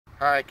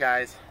Alright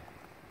guys,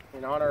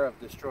 in honor of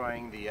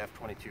destroying the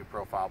F-22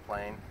 profile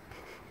plane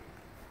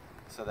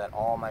so that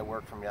all my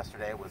work from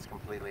yesterday was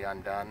completely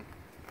undone,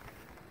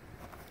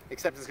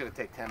 except it's going to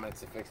take 10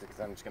 minutes to fix it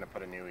because I'm just going to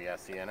put a new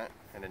ESC in it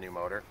and a new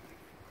motor.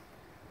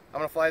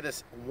 I'm going to fly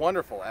this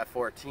wonderful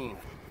F-14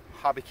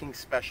 Hobbyking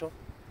Special.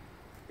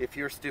 If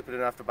you're stupid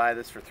enough to buy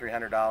this for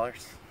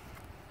 $300,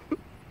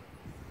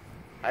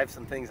 I have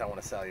some things I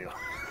want to sell you.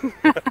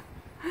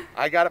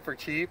 I got it for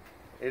cheap.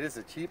 It is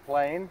a cheap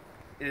plane.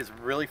 It is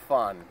really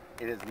fun.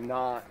 It is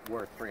not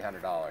worth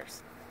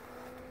 $300.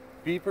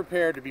 Be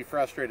prepared to be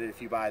frustrated if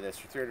you buy this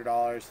for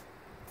 $300.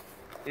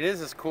 It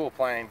is this cool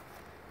plane,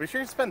 but if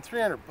you're gonna spend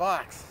 300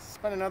 bucks,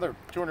 spend another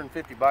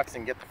 250 bucks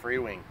and get the free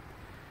wing.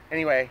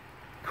 Anyway,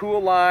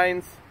 cool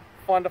lines,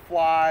 fun to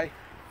fly.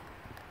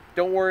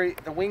 Don't worry,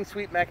 the wing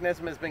sweep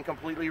mechanism has been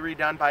completely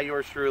redone by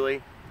yours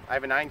truly. I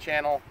have a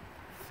 9-channel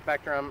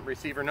Spectrum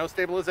receiver, no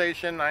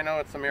stabilization. I know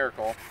it's a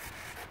miracle.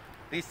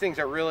 These things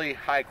are really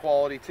high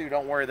quality too.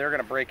 Don't worry, they're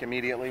gonna break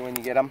immediately when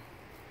you get them.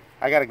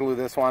 I gotta glue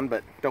this one,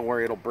 but don't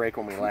worry, it'll break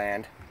when we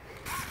land.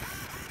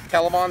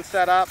 Televon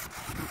setup.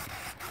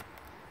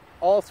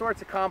 All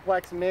sorts of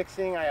complex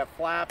mixing. I have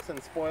flaps and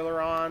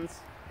spoilerons.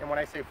 And when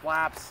I say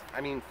flaps,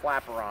 I mean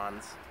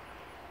flapperons.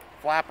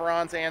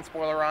 Flapperons and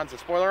spoilerons. The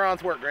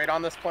spoilerons work great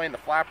on this plane. The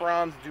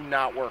flapperons do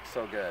not work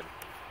so good.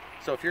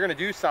 So if you're gonna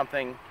do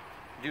something,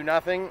 do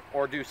nothing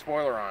or do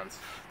spoilerons,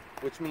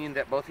 which mean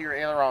that both of your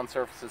aileron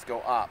surfaces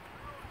go up.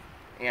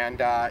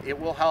 And it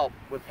will help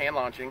with hand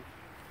launching.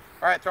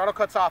 All right, throttle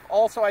cuts off.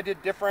 Also, I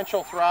did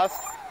differential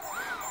thrust,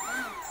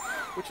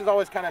 which is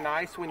always kind of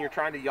nice when you're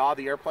trying to yaw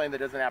the airplane that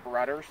doesn't have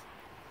rudders.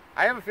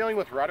 I have a feeling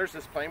with rudders,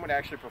 this plane would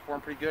actually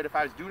perform pretty good. If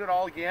I was doing it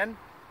all again,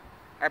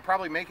 I'd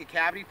probably make a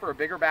cavity for a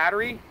bigger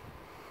battery.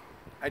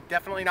 I'd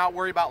definitely not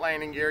worry about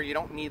landing gear. You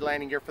don't need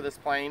landing gear for this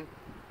plane.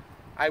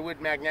 I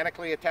would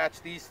magnetically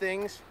attach these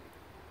things,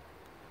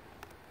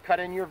 cut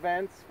in your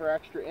vents for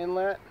extra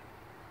inlet.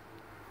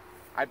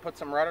 I'd put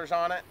some rudders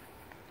on it,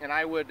 and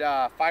I would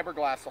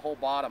fiberglass the whole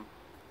bottom.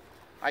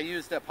 I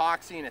used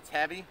epoxy and it's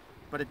heavy,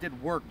 but it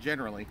did work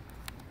generally.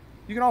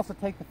 You can also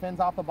take the fins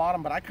off the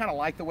bottom, but I kind of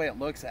like the way it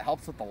looks. It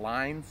helps with the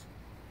lines.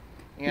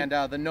 And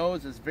the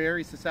nose is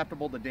very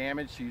susceptible to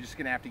damage, so you're just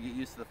gonna have to get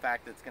used to the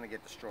fact that it's gonna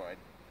get destroyed.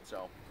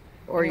 So,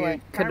 or anyway,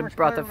 you could have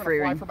brought the free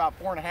ring. For about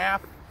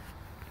 4.5,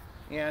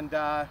 and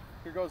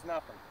here goes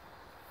nothing.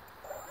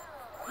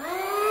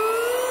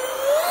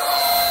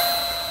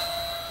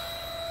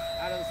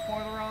 Out of the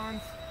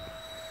spoilerons.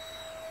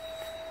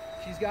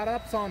 She's got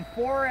ups on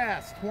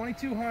 4S,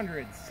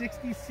 2200,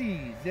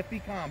 60C, zippy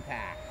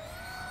compact.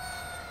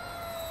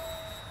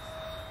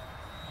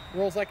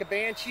 Rolls like a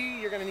banshee.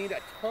 You're going to need a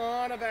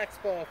ton of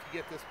expo to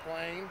get this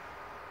plane.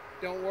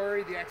 Don't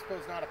worry, the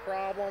expo's not a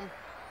problem.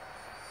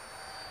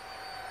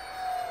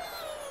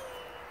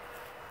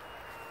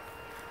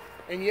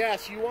 And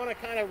yes, you want to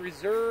kind of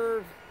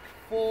reserve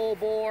full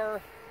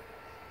bore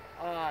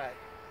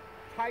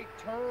tight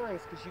turns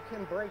because you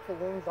can break the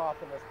wings off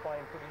in this plane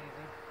pretty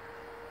easy.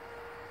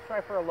 Try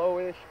for a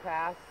low-ish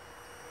pass.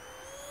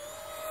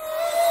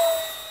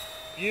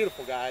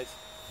 Beautiful, guys.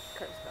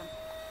 Car's done.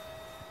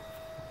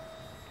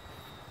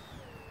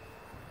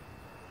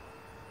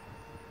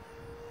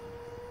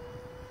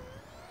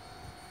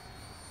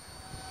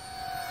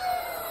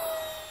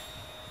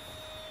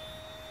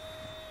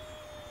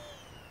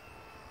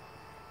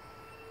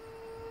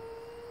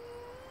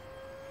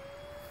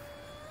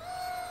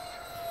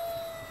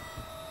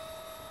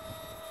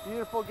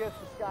 Beautiful gets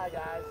the sky,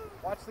 guys.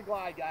 Watch the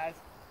glide, guys.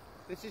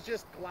 This is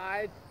just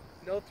glide,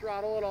 no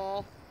throttle at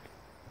all.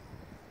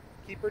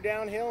 Keep her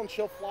downhill and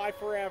she'll fly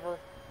forever,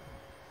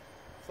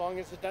 as long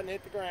as it doesn't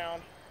hit the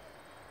ground.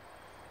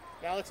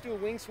 Now let's do a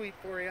wing sweep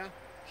for you.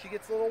 She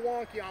gets a little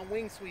wonky on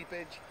wing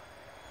sweepage.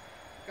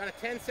 Got a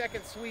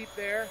 10-second sweep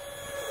there.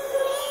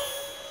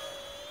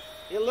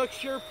 It looks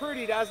sure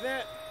pretty, doesn't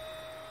it?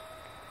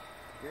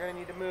 You're gonna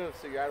need to move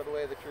so you're out of the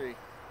way of the tree.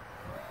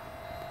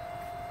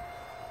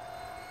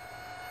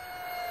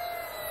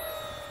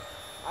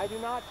 I do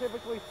not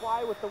typically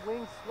fly with the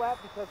wings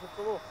swept because it's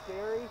a little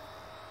scary.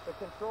 The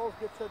controls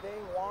get so dang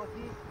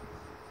wonky.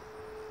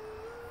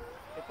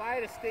 If I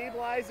had a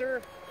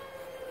stabilizer,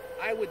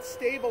 I would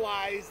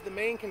stabilize the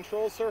main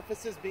control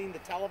surfaces, being the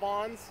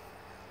televons,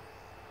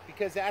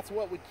 because that's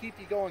what would keep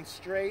you going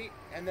straight,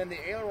 and then the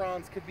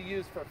ailerons could be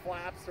used for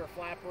flaps or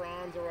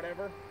flapperons or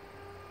whatever.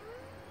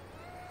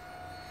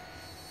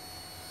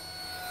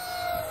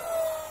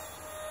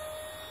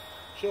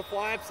 She'll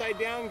fly upside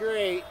down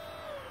great.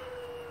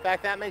 In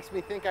fact, that makes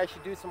me think I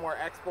should do some more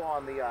expo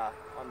on the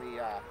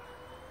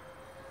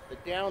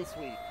down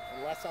sweep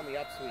and less on the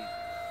up sweep.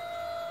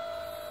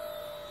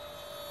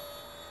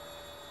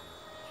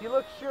 She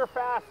looks sure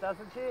fast,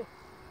 doesn't she?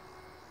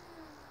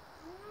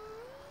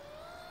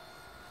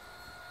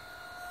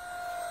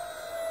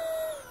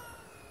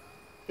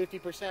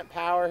 %50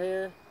 power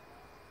here.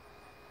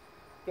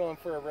 Going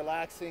for a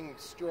relaxing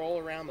stroll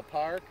around the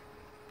park.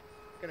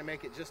 Gonna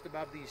make it just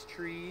above these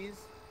trees.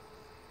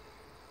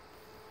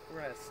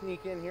 We're going to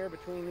sneak in here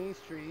between these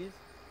trees.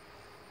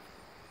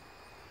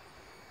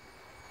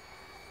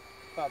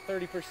 about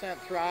 30%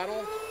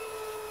 throttle.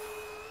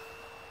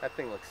 That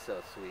thing looks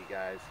so sweet,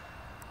 guys.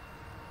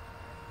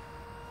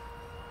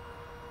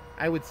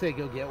 I would say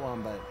go get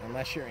one, but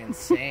unless you're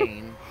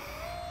insane,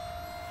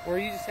 or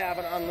you just have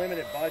an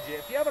unlimited budget.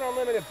 If you have an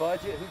unlimited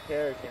budget, who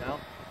cares, you know?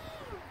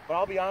 But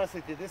I'll be honest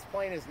with you, this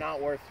plane is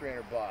not worth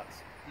 300 bucks.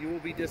 You will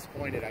be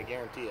disappointed, I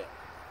guarantee it.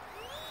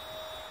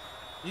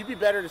 You'd be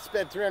better to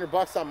spend 300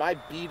 bucks on my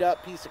beat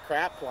up piece of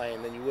crap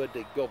plane than you would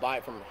to go buy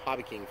it from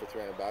Hobbyking for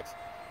 300 bucks.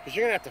 Because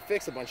you're gonna have to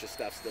fix a bunch of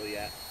stuff still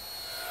yet.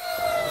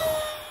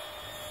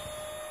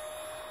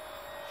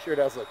 Sure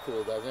does look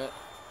cool, doesn't it?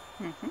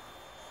 Mm-hmm.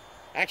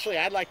 Actually,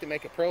 I'd like to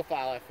make a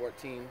profile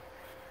F-14.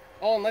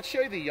 Oh, and let's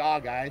show you the yaw,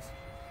 guys.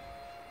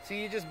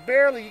 See, you just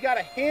barely, you got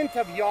a hint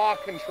of yaw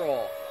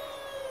control.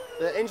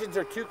 The engines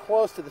are too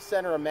close to the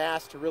center of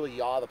mass to really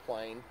yaw the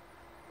plane.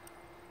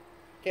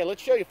 Okay,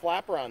 let's show you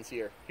flaperons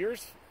here.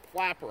 Here's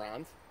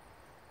flaperons.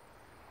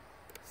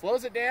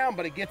 Slows it down,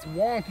 but it gets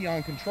wonky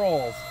on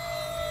controls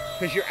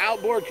because your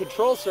outboard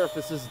control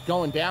surface is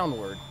going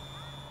downward.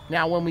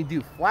 Now, when we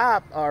do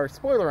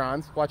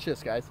spoilerons, watch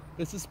this, guys.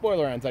 This is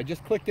spoilerons. I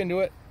just clicked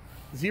into it.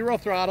 Zero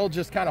throttle,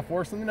 just kind of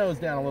forcing the nose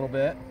down a little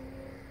bit.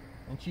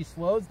 And she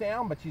slows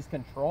down, but she's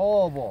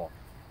controllable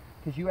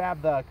because you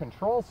have the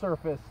control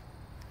surface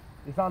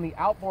is on the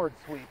outboard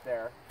sweep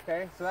there.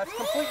 Okay, so that's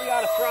completely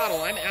out of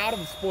throttle. I'm out of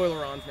the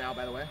spoilerons now,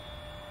 by the way.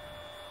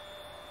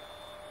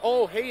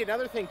 Oh, hey,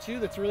 another thing too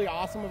that's really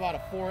awesome about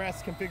a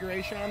 4S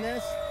configuration on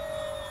this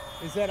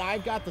is that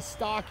I've got the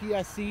stock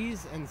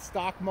ESCs and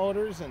stock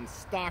motors and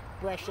stock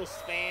brushless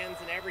fans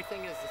and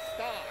everything is the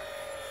stock,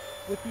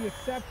 with the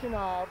exception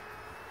of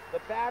the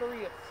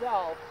battery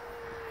itself,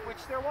 which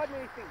there wasn't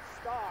anything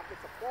stock,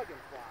 it's a plug and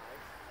fly.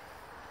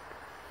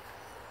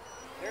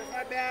 There's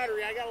my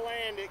battery, I gotta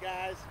land it,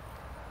 guys.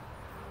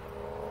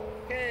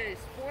 Okay,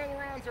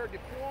 spoilerons are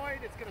deployed.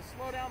 It's going to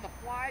slow down the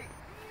flight.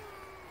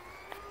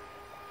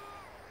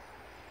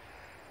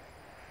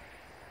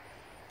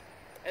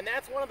 And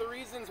that's one of the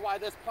reasons why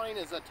this plane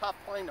is a tough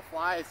plane to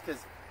fly, is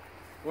because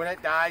when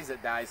it dies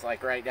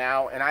like right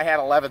now. And I had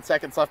 11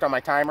 seconds left on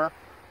my timer.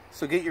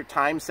 So get your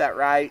time set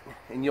right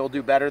and you'll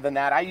do better than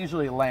that. I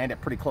usually land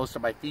it pretty close to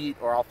my feet,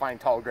 or I'll find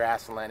tall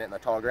grass and land it in the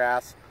tall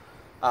grass.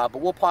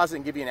 But we'll pause it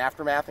and give you an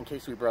aftermath in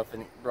case we broke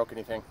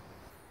anything.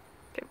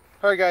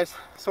 Alright guys,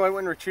 so I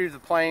went and retrieved the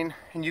plane,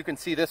 and you can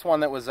see this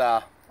one that was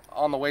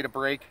on the way to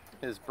break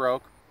is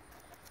broke,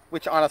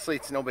 which honestly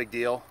it's no big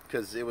deal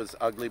because it was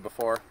ugly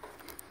before.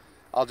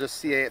 I'll just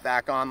CA it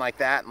back on like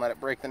that and let it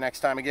break the next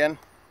time again.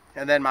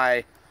 And then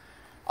my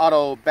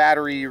auto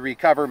battery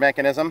recover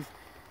mechanism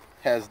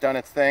has done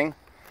its thing.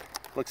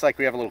 Looks like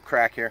we have a little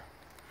crack here.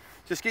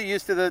 Just get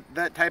used to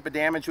that type of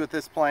damage with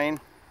this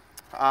plane.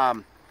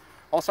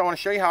 Also, I want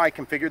to show you how I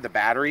configured the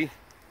battery.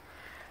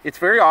 It's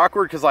very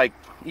awkward because, like,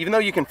 even though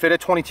you can fit a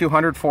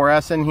 2200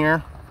 4S in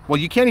here, well,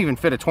 you can't even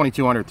fit a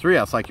 2200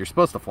 3S like you're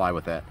supposed to fly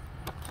with it.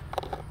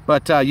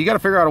 But you got to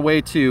figure out a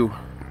way to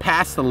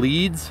pass the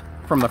leads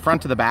from the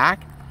front to the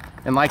back.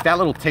 And like that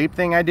little tape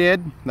thing I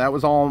did, that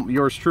was all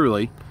yours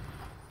truly.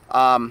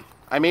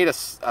 I made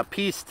a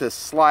piece to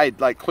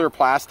slide like clear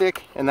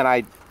plastic, and then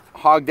I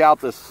hogged out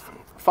this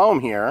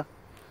foam here,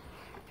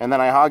 and then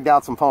I hogged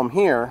out some foam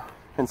here.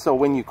 And so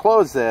when you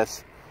close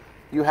this,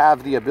 you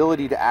have the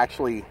ability to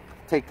actually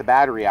take the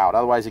battery out,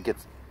 otherwise it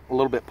gets a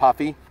little bit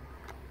puffy.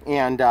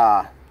 And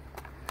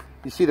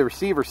you see the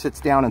receiver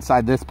sits down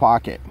inside this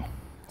pocket,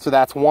 so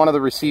that's one of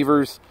the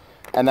receivers.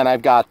 And then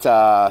I've got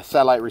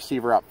satellite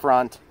receiver up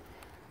front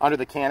under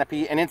the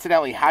canopy. And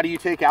incidentally, how do you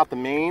take out the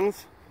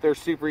mains? They're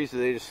super easy,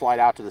 they just slide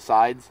out to the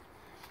sides.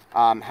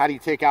 How do you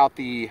take out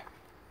the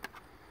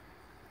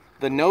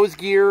nose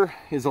gear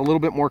is a little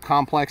bit more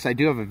complex. I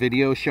do have a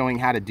video showing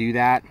how to do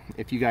that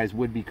if you guys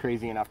would be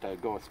crazy enough to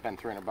go and spend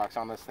 300 bucks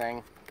on this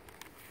thing.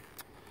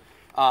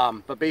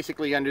 But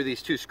basically under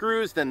these two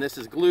screws, then this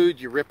is glued,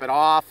 you rip it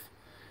off,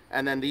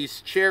 and then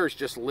these chairs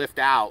just lift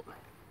out.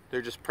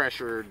 They're just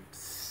pressure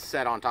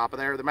set on top of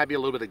there. There might be a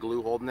little bit of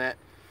glue holding it.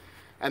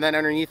 And then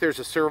underneath there's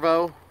a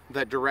servo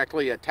that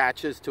directly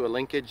attaches to a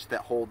linkage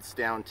that holds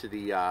down to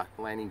the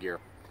landing gear.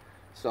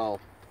 So,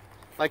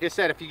 like I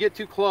said, if you get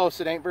too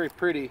close, it ain't very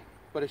pretty,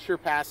 but it sure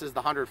passes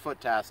the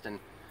 100-foot test. And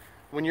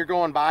when you're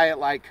going by it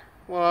like,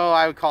 well,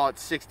 I would call it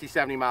 60,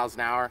 70 miles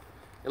an hour,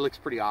 it looks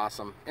pretty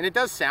awesome. And it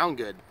does sound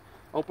good.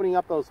 Opening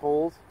up those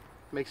holes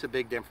makes a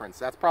big difference.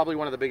 That's probably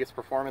one of the biggest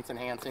performance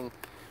enhancing,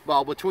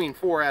 well, between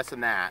 4S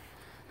and that.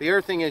 The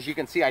other thing is, you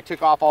can see I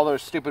took off all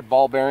those stupid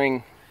ball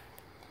bearing.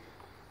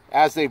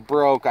 As they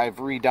broke, I've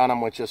redone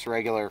them with just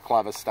regular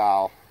Clevis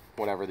style,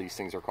 whatever these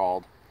things are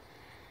called.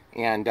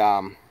 And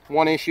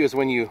one issue is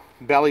when you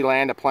belly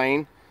land a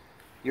plane,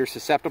 you're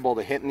susceptible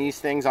to hitting these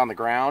things on the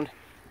ground.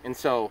 And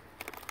so,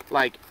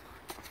 like,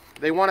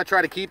 they want to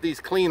try to keep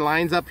these clean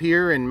lines up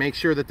here and make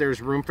sure that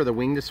there's room for the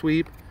wing to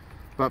sweep.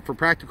 But for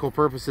practical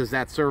purposes,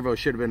 that servo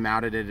should have been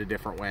mounted in a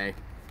different way.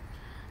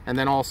 And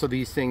then also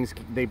these things,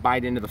 they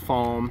bite into the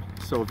foam.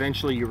 So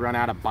eventually you run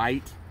out of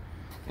bite.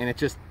 And it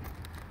just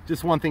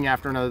one thing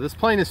after another. This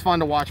plane is fun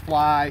to watch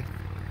fly,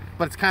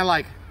 but it's kind of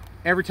like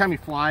every time you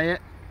fly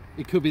it,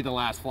 it could be the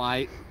last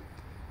flight,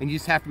 and you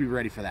just have to be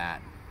ready for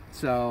that.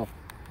 So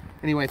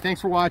anyway,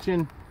 thanks for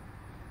watching.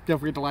 Don't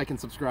forget to like and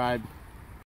subscribe.